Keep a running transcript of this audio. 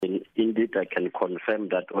indeed, I can confirm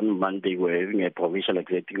that on Monday we're having a provincial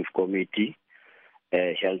executive committee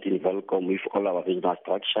held in Welkom with all our regional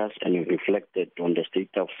structures, and we reflected on the state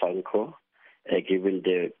of SANCO given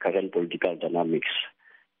the current political dynamics.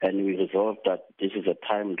 And we resolved that this is a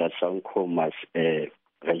time that SANCO must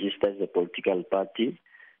register as a political party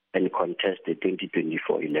and contest the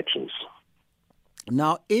 2024 elections.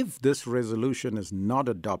 Now, if this resolution is not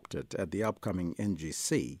adopted at the upcoming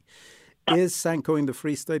NGC, is SANCO in the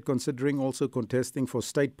Free State considering also contesting for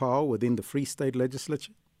state power within the Free State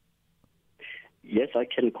legislature? Yes, I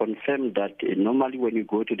can confirm that normally when you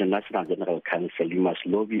go to the National General Council, you must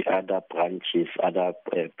lobby other branches, other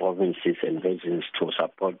provinces and regions to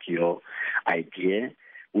support your idea.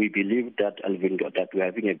 We believe that, Alvindo, that we're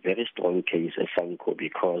having a very strong case at SANCO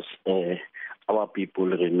because our people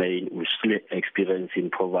remain still experiencing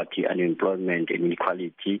poverty, unemployment,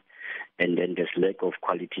 inequality, and then there's lack of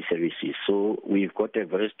quality services. So we've got a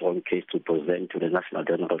very strong case to present to the National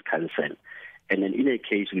General Council. And then in a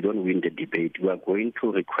case we don't win the debate, we are going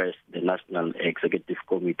to request the National Executive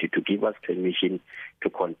Committee to give us permission to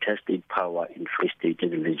contest its power in Free State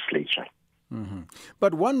legislature. Mm-hmm.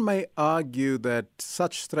 But one may argue that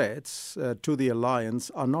such threats to the alliance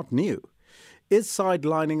are not new. Is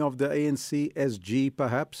sidelining of the ANC SG,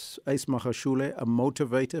 perhaps, Ace Magashule, a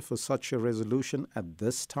motivator for such a resolution at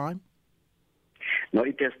this time? No,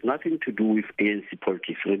 it has nothing to do with ANC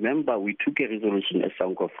politics. Remember, we took a resolution as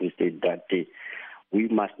SANCO Free State that we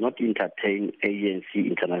must not entertain ANC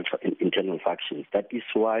internal factions. That is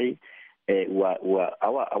why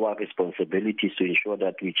our responsibility is to ensure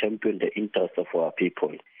that we champion the interests of our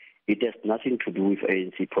people. It has nothing to do with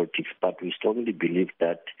ANC politics, but we strongly believe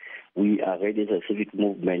that we are ready as a civic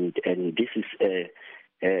movement, and this is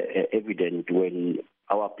evident when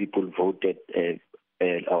our people voted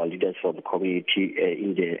our leaders from the community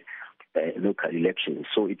in the local elections.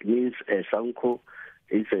 So it means SANCO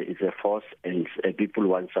is a force, and people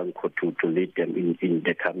want SANCO to lead them in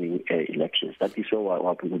the coming elections. That is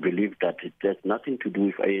why we believe that it has nothing to do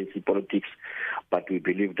with ANC politics, but we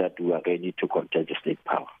believe that we are ready to contest the state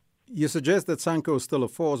power. You suggest that SANCO is still a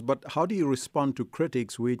force, but how do you respond to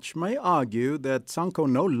critics which may argue that SANCO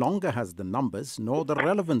no longer has the numbers nor the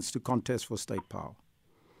relevance to contest for state power?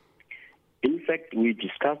 In fact, we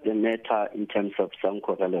discussed the matter in terms of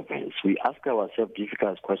SANCO relevance. We ask ourselves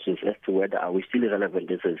difficult questions as to whether are we still relevant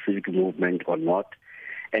as a civic movement or not.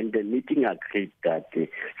 And the meeting agreed that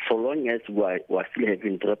so long as we're still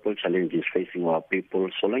having triple challenges facing our people,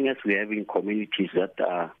 so long as we're having communities that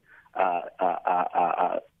are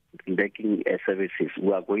lacking services,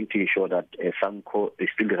 we are going to ensure that SANCO is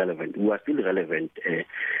still relevant. We are still relevant,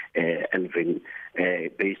 Elvin,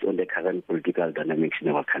 based on the current political dynamics in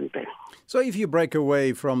our country. So if you break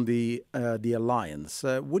away from the alliance,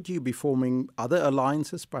 would you be forming other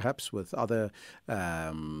alliances, perhaps with other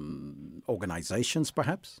organizations,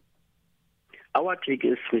 perhaps? Our take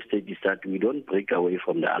as Free State is that we don't break away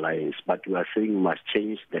from the alliance, but we are saying we must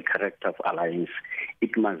change the character of alliance.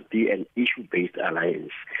 It must be an issue-based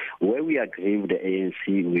alliance. Where we agree with the ANC,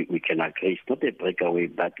 we can agree. It's not a breakaway,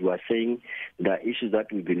 but we are saying the issues that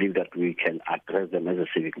we believe that we can address them as a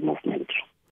civic movement.